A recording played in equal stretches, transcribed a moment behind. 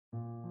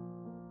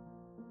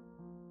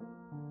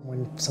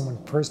When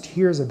someone first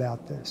hears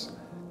about this,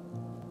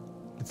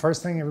 the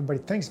first thing everybody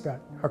thinks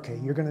about, okay,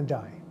 you're going to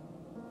die.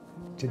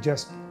 To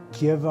just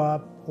give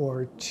up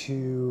or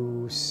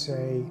to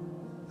say,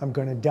 I'm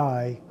going to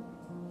die,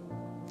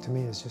 to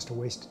me is just a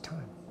waste of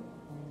time.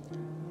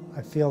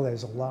 I feel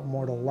there's a lot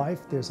more to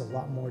life, there's a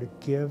lot more to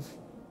give.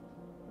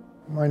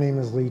 My name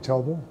is Lee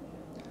Tobel.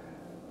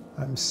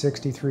 I'm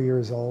 63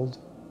 years old.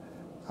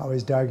 I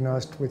was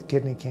diagnosed with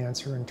kidney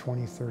cancer in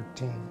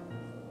 2013.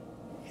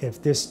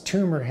 If this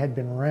tumor had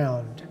been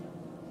round,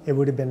 it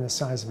would have been the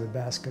size of a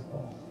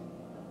basketball.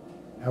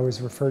 I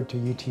was referred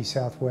to UT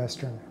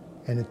Southwestern,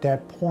 and at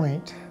that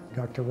point,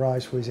 Dr.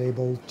 Raj was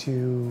able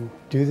to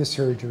do the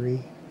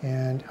surgery,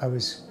 and I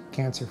was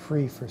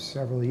cancer-free for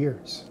several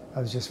years. I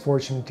was just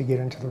fortunate to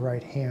get into the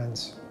right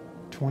hands.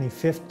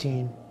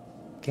 2015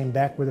 came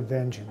back with a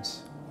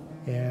vengeance,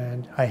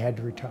 and I had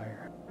to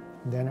retire.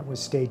 Then it was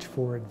stage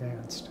 4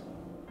 advanced.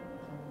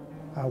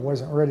 I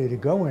wasn't ready to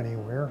go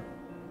anywhere,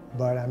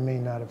 but I may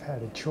not have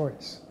had a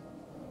choice.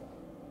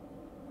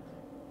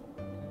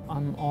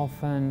 I'm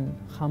often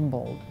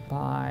humbled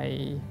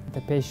by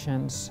the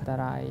patients that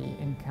I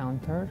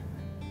encounter.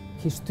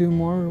 His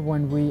tumor,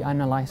 when we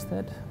analyzed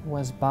it,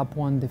 was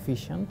BAP1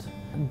 deficient,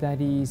 that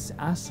is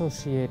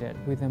associated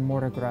with the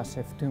more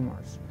aggressive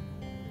tumors.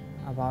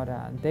 About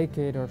a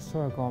decade or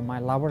so ago, my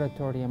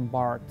laboratory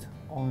embarked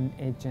on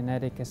a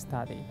genetic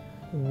study.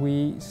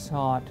 We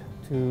sought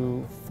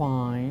to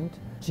find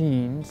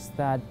genes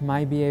that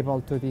might be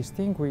able to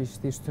distinguish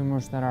these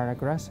tumors that are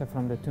aggressive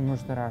from the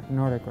tumors that are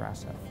not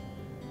aggressive.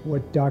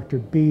 What Dr.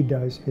 B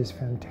does is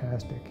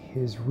fantastic.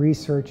 His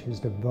research, his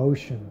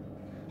devotion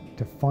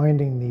to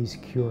finding these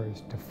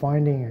cures, to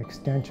finding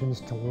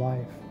extensions to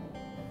life.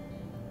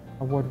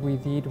 What we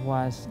did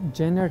was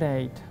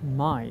generate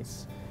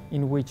mice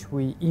in which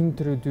we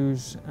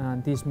introduce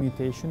this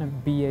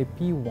mutation,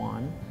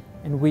 BAP1,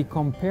 and we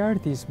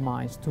compared these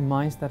mice to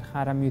mice that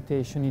had a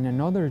mutation in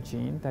another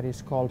gene that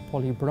is called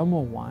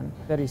polybromo1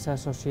 that is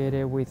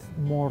associated with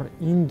more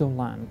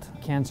indolent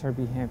cancer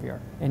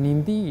behavior. And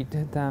indeed,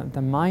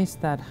 the mice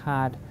that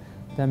had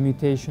the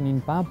mutation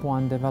in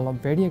BAP1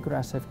 developed very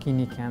aggressive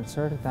kidney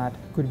cancer that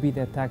could be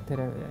detected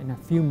in a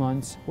few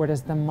months,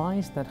 whereas the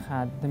mice that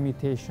had the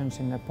mutations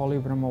in the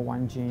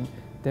polybromo1 gene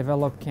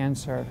developed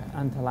cancer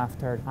until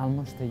after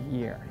almost a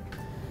year.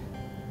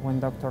 When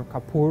Dr.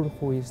 Kapoor,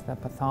 who is the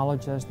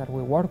pathologist that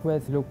we work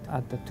with, looked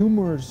at the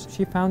tumors,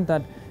 she found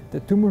that the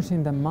tumors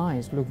in the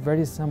mice look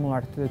very similar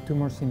to the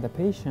tumors in the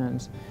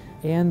patients,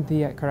 and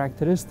the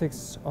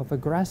characteristics of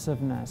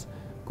aggressiveness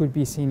could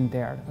be seen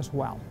there as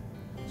well.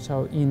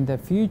 So in the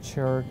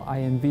future, I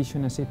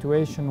envision a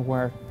situation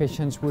where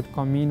patients would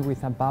come in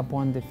with a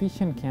BAP1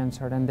 deficient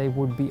cancer and they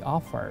would be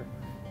offered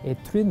a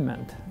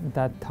treatment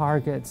that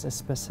targets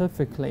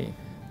specifically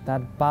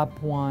that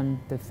BAP1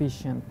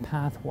 deficient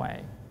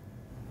pathway.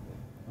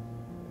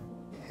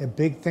 A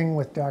big thing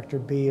with Dr.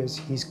 B is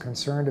he's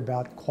concerned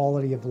about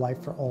quality of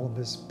life for all of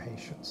his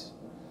patients.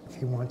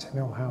 He wants to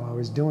know how I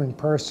was doing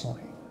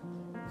personally.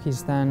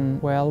 He's done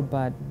well,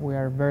 but we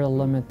are very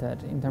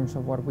limited in terms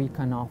of what we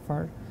can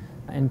offer.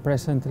 And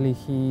presently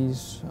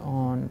he's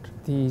on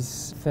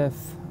this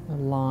 5th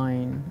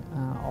line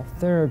of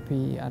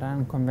therapy at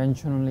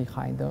unconventionally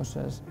high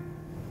doses.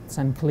 It's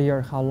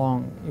unclear how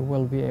long it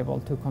will be able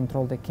to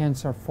control the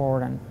cancer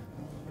for. And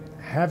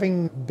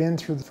having been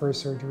through the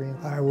first surgery,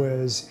 I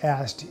was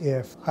asked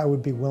if I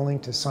would be willing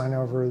to sign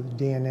over the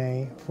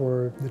DNA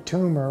for the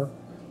tumor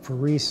for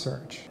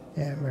research.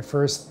 And my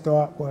first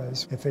thought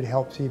was, if it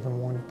helps even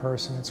one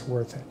person, it's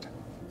worth it.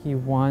 He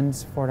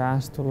wants for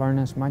us to learn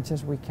as much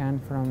as we can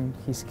from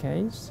his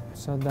case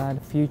so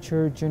that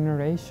future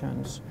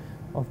generations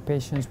of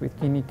patients with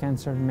kidney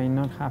cancer may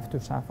not have to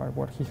suffer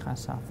what he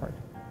has suffered.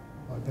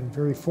 I've been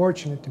very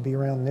fortunate to be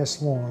around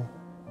this long.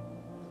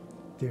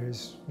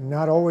 There's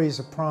not always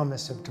a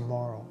promise of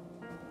tomorrow,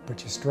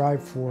 but you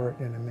strive for it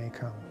and it may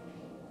come.